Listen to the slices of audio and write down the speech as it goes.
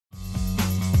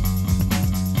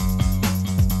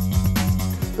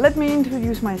let me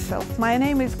introduce myself. My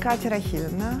name is Katya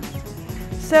Rahilina.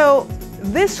 So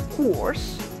this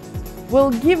course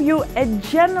will give you a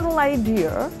general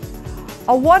idea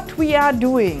of what we are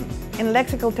doing in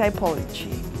lexical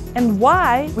typology and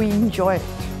why we enjoy it.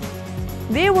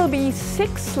 There will be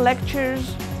 6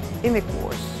 lectures in the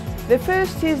course. The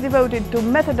first is devoted to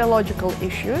methodological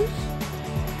issues.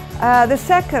 The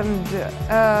second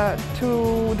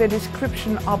to the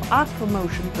description of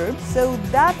aquamotion verbs. So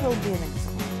that will be an example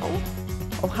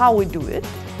of how we do it.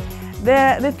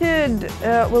 The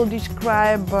third will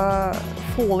describe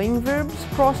falling verbs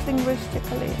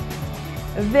cross-linguistically.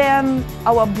 Then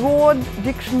our broad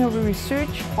dictionary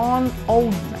research on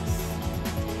oldness.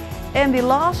 And the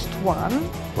last one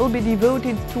will be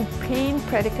devoted to pain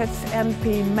predicates and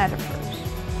pain metaphors.